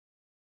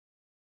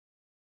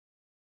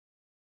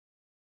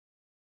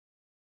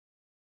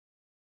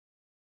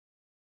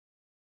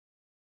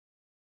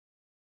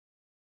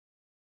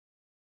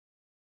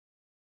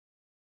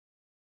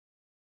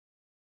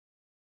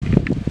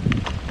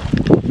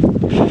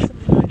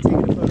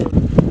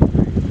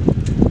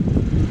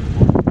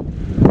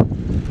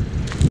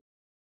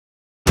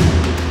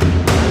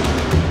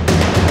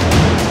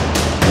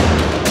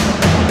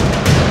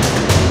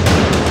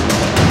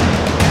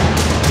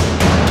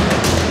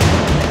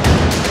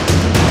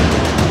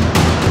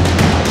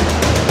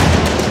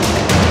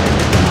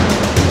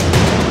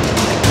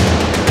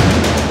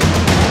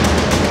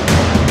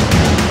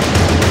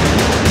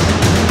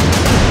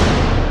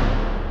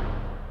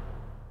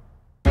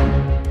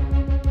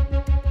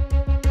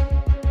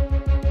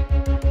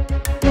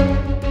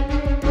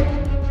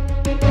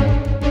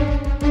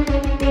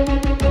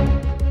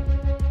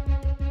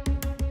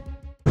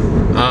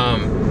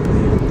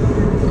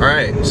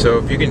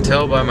can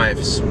tell by my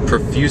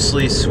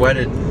profusely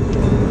sweated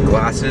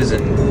glasses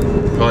and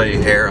probably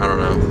hair, I don't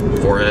know,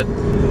 forehead.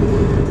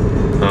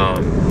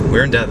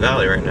 We're in Death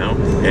Valley right now,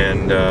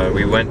 and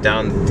we went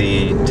down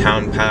the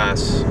town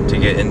pass to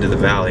get into the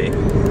valley.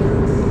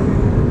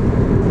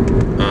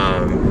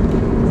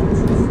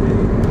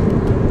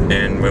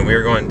 And when we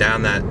were going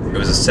down that, it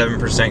was a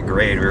 7%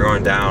 grade, we were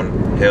going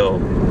downhill.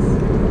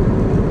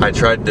 I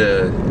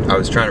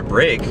was trying to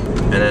brake,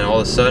 and then all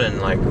of a sudden,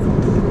 like,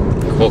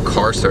 the whole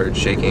car started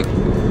shaking.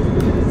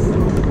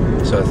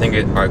 So I think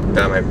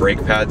that my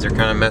brake pads are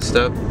kind of messed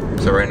up.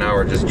 So right now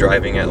we're just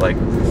driving at like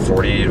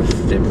 40 to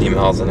 50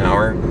 miles an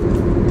hour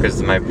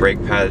because my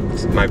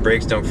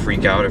brakes don't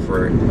freak out if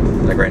we're,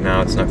 like right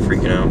now it's not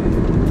freaking out.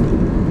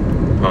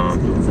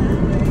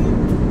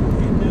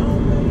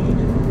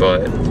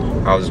 But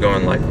I was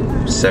going like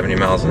 70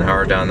 miles an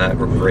hour down that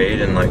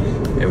grade and like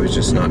it was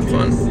just not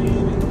fun.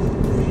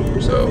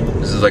 So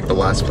this is like the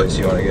last place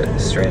you want to get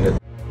stranded.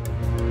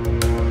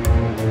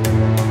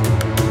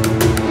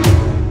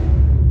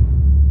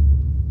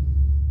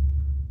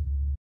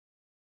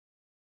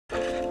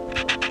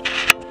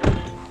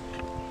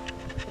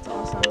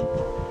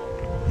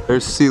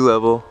 There's sea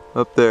level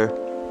up there.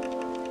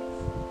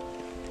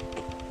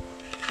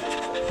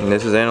 And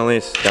this is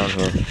Annalise down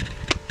here.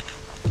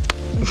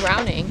 I'm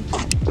drowning.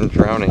 I'm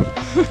drowning.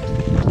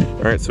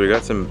 Alright, so we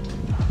got some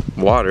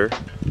water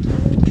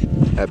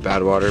at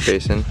Badwater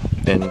Basin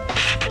in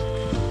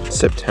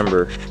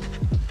September.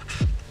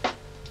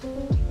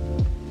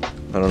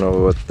 I don't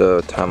know what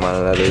the timeline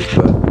of that is,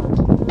 but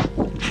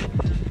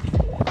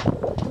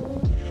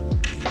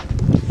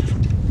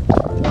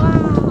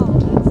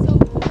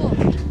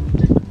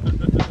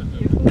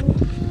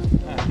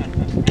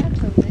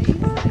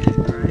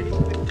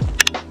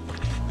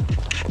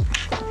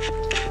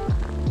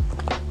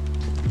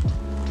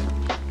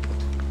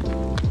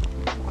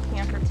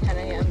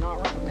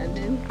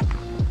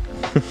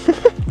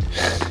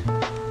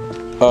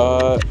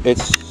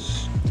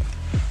it's...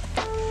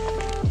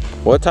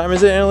 What time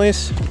is it,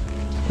 Annalise? It's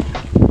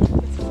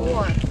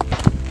 4.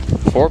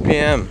 4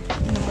 p.m.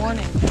 in the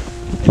morning.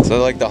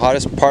 So like the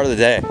hottest part of the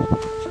day.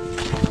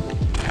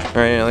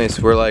 Alright, Annalise,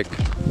 we're like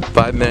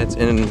 5 minutes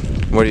in.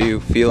 What are you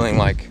feeling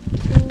like?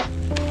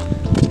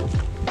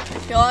 I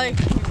feel like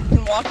I've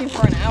been walking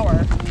for an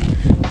hour.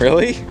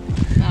 Really?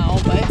 No,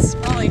 but it's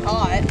really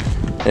hot.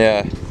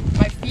 Yeah.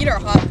 My feet are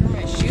hot through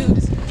my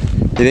shoes.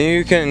 You think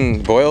you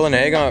can boil an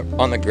egg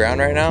on the ground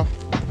right now?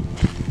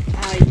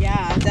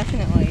 Yeah,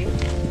 definitely.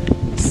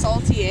 A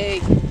salty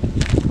egg.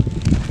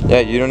 Yeah,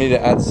 you don't need to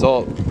add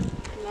salt.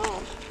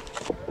 No.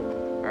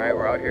 Alright,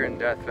 we're out here in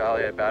Death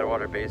Valley at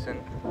Badwater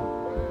Basin.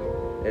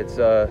 It's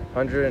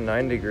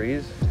 109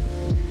 degrees.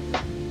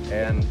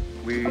 And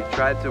we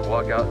tried to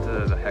walk out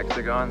to the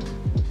hexagons,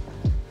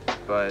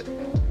 but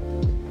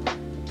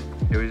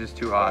it was just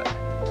too hot.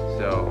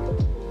 So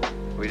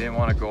we didn't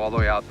want to go all the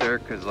way out there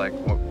because like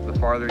the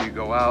farther you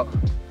go out,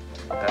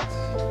 that's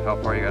how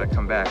far you got to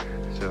come back.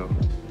 So,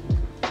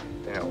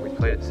 you know, we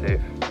played it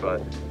safe,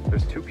 but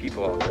there's 2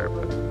 people out there,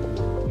 but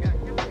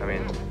I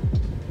mean,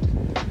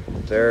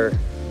 they're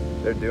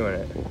doing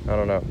it. I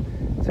don't know.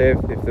 Say if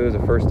it was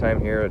the first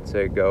time here, I'd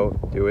say go,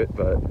 do it,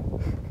 but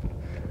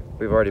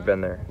we've already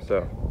been there,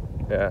 so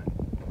yeah.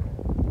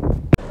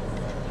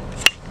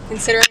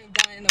 Considering we've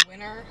done it in the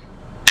winter,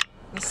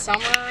 the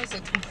summer is a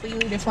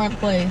completely different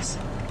place.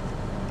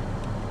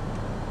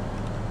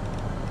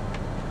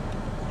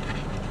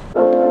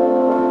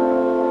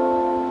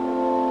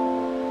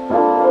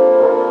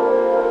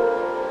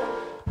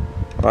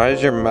 Why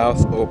is your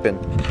mouth open?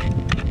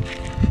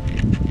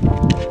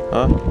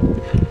 Huh?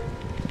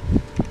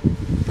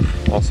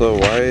 Also,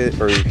 why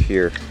are you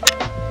here?